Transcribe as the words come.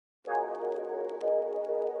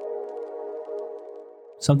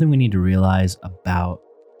Something we need to realize about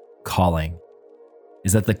calling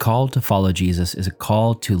is that the call to follow Jesus is a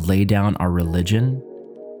call to lay down our religion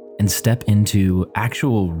and step into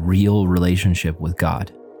actual real relationship with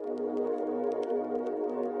God.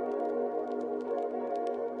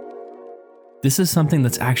 This is something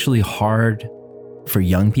that's actually hard for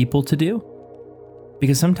young people to do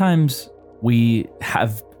because sometimes we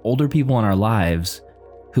have older people in our lives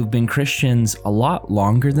who've been Christians a lot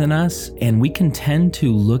longer than us, and we can tend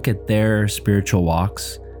to look at their spiritual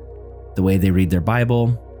walks, the way they read their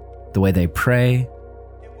Bible, the way they pray,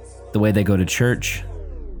 the way they go to church,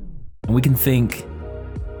 and we can think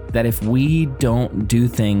that if we don't do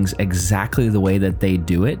things exactly the way that they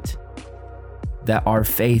do it, that our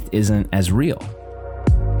faith isn't as real.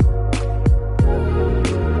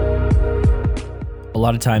 A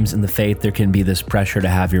lot of times in the faith, there can be this pressure to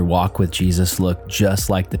have your walk with Jesus look just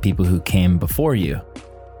like the people who came before you.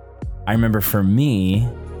 I remember for me,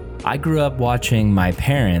 I grew up watching my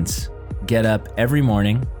parents get up every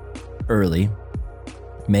morning early,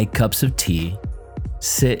 make cups of tea,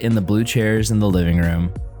 sit in the blue chairs in the living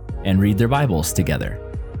room, and read their Bibles together.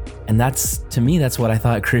 And to me, that's what I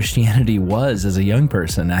thought Christianity was as a young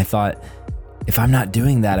person. I thought, if I'm not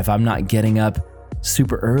doing that, if I'm not getting up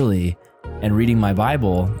super early and reading my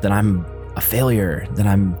Bible, then I'm a failure, then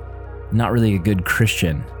I'm not really a good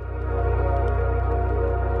Christian.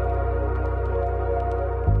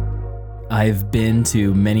 I've been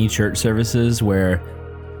to many church services where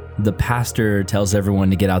the pastor tells everyone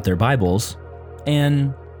to get out their Bibles,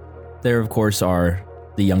 and there, of course, are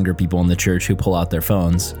the younger people in the church who pull out their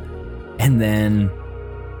phones. And then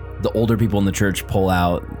the older people in the church pull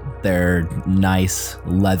out their nice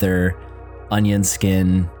leather onion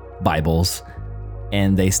skin Bibles,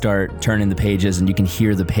 and they start turning the pages, and you can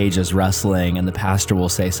hear the pages rustling, and the pastor will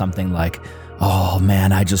say something like, "Oh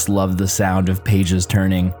man, I just love the sound of pages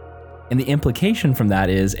turning." And the implication from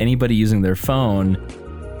that is anybody using their phone,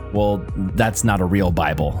 well, that's not a real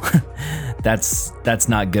Bible. That's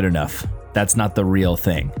not good enough. That's not the real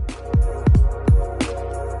thing.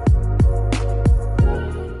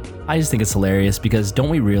 I just think it's hilarious because don't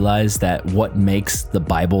we realize that what makes the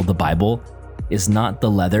Bible is not the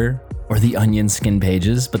leather or the onion skin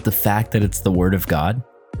pages, but the fact that it's the Word of God?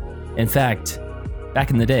 In fact, back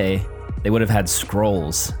in the day, they would have had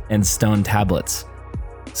scrolls and stone tablets.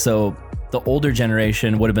 So the older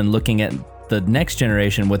generation would have been looking at the next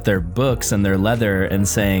generation with their books and their leather and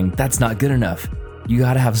saying, that's not good enough. You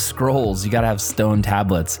gotta have scrolls, you gotta have stone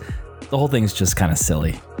tablets. The whole thing's just kind of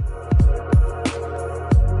silly.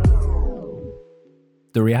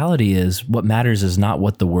 The reality is, what matters is not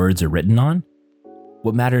what the words are written on.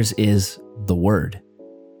 What matters is the Word.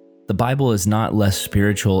 The Bible is not less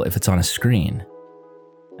spiritual if it's on a screen.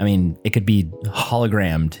 I mean, it could be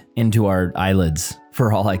hologrammed into our eyelids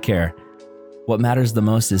for all I care. What matters the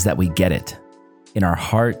most is that we get it in our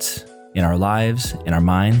hearts, in our lives, in our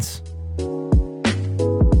minds.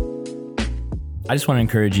 I just want to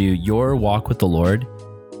encourage you, your walk with the Lord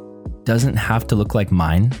doesn't have to look like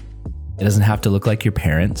mine. It doesn't have to look like your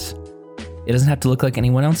parents. It doesn't have to look like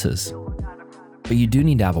anyone else's. But you do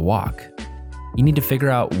need to have a walk. You need to figure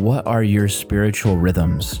out, what are your spiritual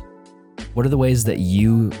rhythms? What are the ways that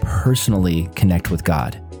you personally connect with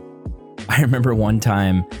God? I remember one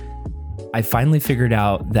time I finally figured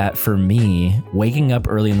out that for me, waking up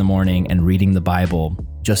early in the morning and reading the Bible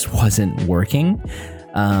just wasn't working.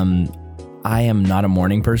 I am not a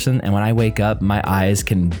morning person, and when I wake up, my eyes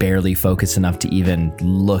can barely focus enough to even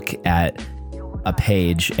look at a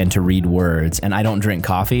page and to read words, and I don't drink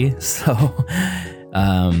coffee, so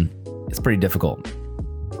it's pretty difficult.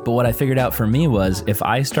 But what I figured out for me was, if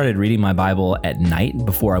I started reading my Bible at night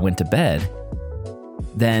before I went to bed,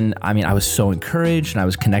 then, I was so encouraged, and I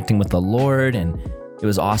was connecting with the Lord, and it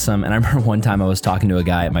was awesome. And I remember one time I was talking to a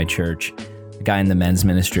guy at my church, a guy in the men's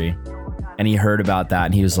ministry, and he heard about that,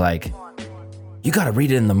 and he was like, "You gotta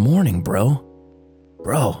read it in the morning, bro.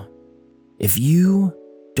 Bro, if you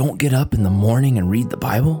don't get up in the morning and read the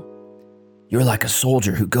Bible, you're like a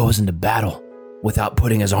soldier who goes into battle without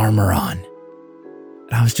putting his armor on."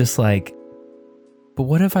 And I was just like, but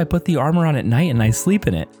what if I put the armor on at night and I sleep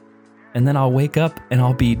in it? And then I'll wake up and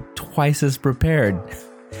I'll be twice as prepared.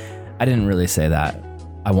 I didn't really say that.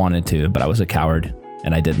 I wanted to, but I was a coward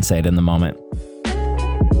and I didn't say it in the moment.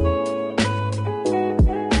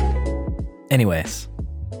 Anyways,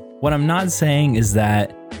 what I'm not saying is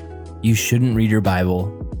that you shouldn't read your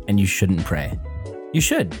Bible and you shouldn't pray. You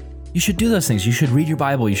should. You should do those things. You should read your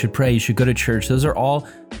Bible. You should pray. You should go to church. Those are all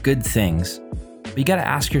good things. But you got to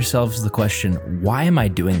ask yourselves the question, why am I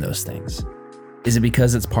doing those things? Is it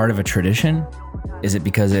because it's part of a tradition? Is it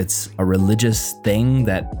because it's a religious thing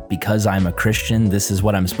that because I'm a Christian, this is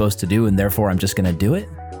what I'm supposed to do and therefore I'm just going to do it?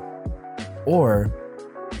 Or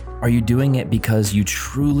are you doing it because you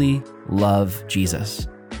truly love Jesus?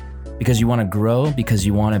 Because you want to grow, because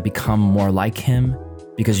you want to become more like him,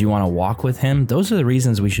 because you want to walk with him? Those are the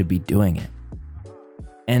reasons we should be doing it.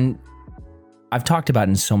 And I've talked about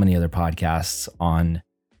it in so many other podcasts on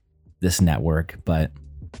this network, but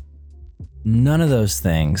none of those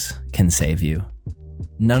things can save you.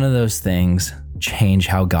 None of those things change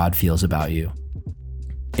how God feels about you.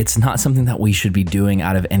 It's not something that we should be doing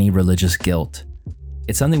out of any religious guilt.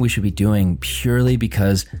 It's something we should be doing purely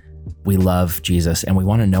because we love Jesus and we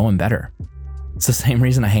want to know him better. It's the same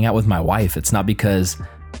reason I hang out with my wife. It's not because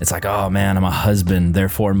it's like, oh man, I'm a husband,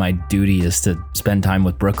 therefore my duty is to spend time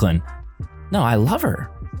with Brooklyn. No, I love her.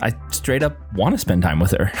 I straight up want to spend time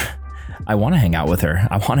with her. I want to hang out with her.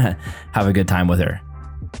 I want to have a good time with her.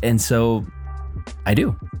 And so I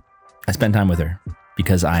do. I spend time with her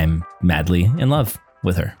because I'm madly in love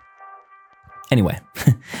with her. Anyway,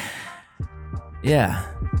 yeah.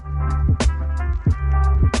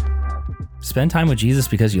 Spend time with Jesus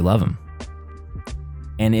because you love him.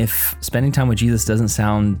 And if spending time with Jesus doesn't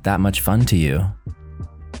sound that much fun to you,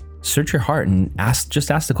 search your heart and ask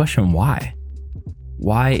the question, why?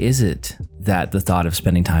 Why is it that the thought of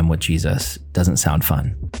spending time with Jesus doesn't sound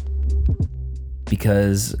fun?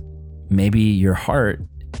 Because maybe your heart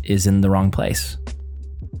is in the wrong place.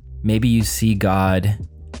 Maybe you see God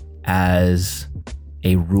as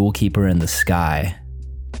a rule keeper in the sky.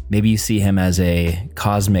 Maybe you see him as a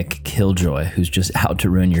cosmic killjoy who's just out to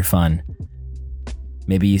ruin your fun.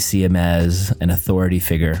 Maybe you see him as an authority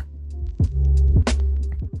figure.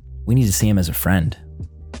 We need to see him as a friend.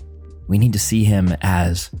 We need to see him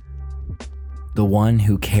as the one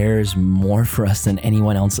who cares more for us than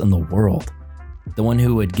anyone else in the world. The one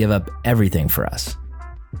who would give up everything for us.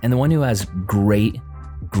 And the one who has great,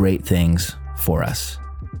 great things for us.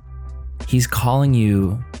 He's calling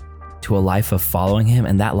you to a life of following him,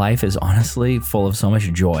 and that life is honestly full of so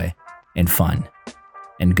much joy and fun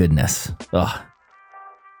and goodness. Ugh,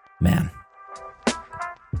 man.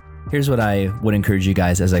 Here's what I would encourage you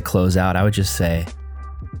guys as I close out. I would just say,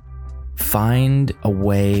 find a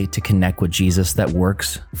way to connect with Jesus that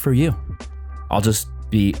works for you. I'll just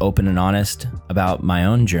be open and honest about my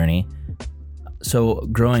own journey. So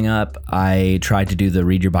growing up, I tried to do the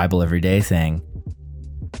read your Bible every day thing.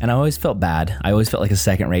 And I always felt bad. I always felt like a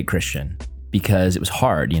second-rate Christian because it was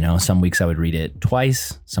hard. Some weeks I would read it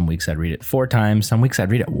twice. Some weeks I'd read it 4 times. Some weeks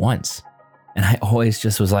I'd read it once. And I always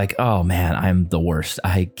just was like, oh man, I'm the worst.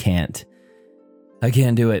 I can't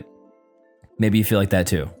do it. Maybe you feel like that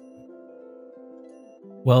too.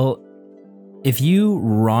 Well, if you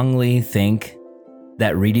wrongly think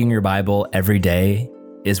that reading your Bible every day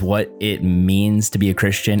is what it means to be a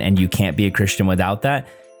Christian and you can't be a Christian without that,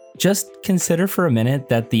 just consider for a minute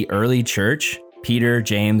that the early church, Peter,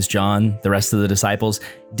 James, John, the rest of the disciples,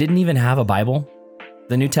 didn't even have a Bible.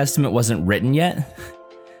 The New Testament wasn't written yet.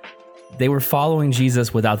 They were following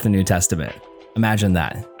Jesus without the New Testament. Imagine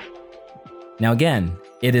that. Now again,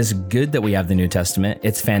 it is good that we have the New Testament.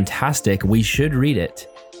 It's fantastic. We should read it.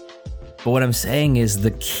 But what I'm saying is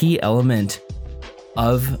the key element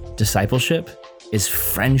of discipleship is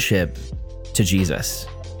friendship to Jesus.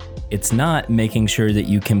 It's not making sure that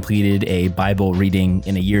you completed a Bible reading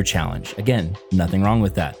in a year challenge. Again, nothing wrong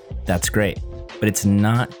with that. That's great. But it's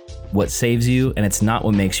not what saves you, and it's not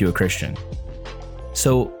what makes you a Christian.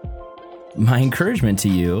 So my encouragement to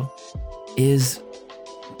you is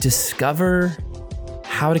discover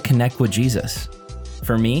how to connect with Jesus.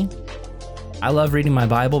 For me, I love reading my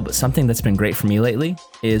Bible, but something that's been great for me lately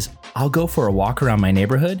is I'll go for a walk around my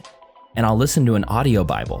neighborhood and I'll listen to an audio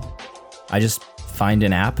Bible. I just find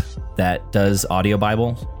an app that does audio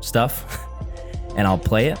Bible stuff and I'll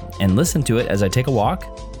play it and listen to it as I take a walk,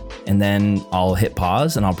 and then I'll hit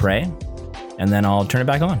pause and I'll pray and then I'll turn it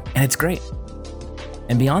back on, and it's great.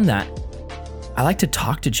 And beyond that, I like to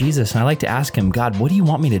talk to Jesus and I like to ask him, God, what do you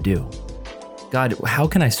want me to do? God, how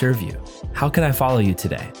can I serve you? How can I follow you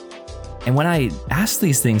today? And when I ask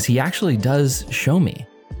these things, he actually does show me.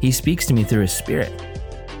 He speaks to me through his Spirit,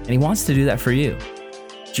 and he wants to do that for you.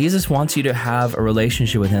 Jesus wants you to have a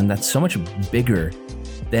relationship with him that's so much bigger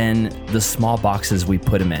than the small boxes we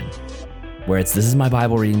put him in, where this is my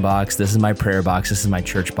Bible reading box, this is my prayer box, this is my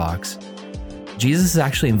church box. Jesus is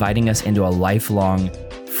actually inviting us into a lifelong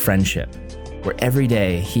friendship where every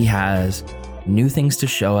day he has new things to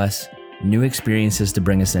show us, new experiences to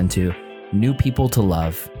bring us into, new people to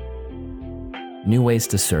love, new ways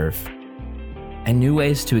to serve, and new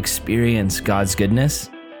ways to experience God's goodness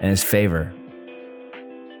and his favor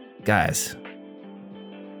Guys,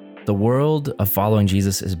 the world of following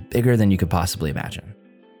Jesus is bigger than you could possibly imagine.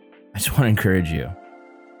 I just want to encourage you.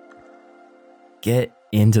 Get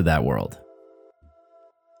into that world.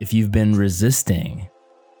 If you've been resisting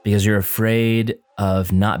because you're afraid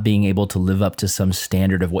of not being able to live up to some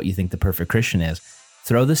standard of what you think the perfect Christian is,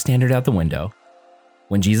 throw the standard out the window.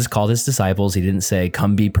 When Jesus called his disciples, he didn't say,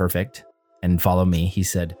 come be perfect and follow me. He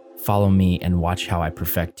said, follow me and watch how I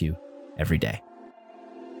perfect you every day.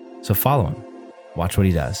 So follow him. Watch what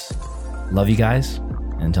he does. Love you guys.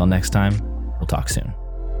 And until next time, we'll talk soon.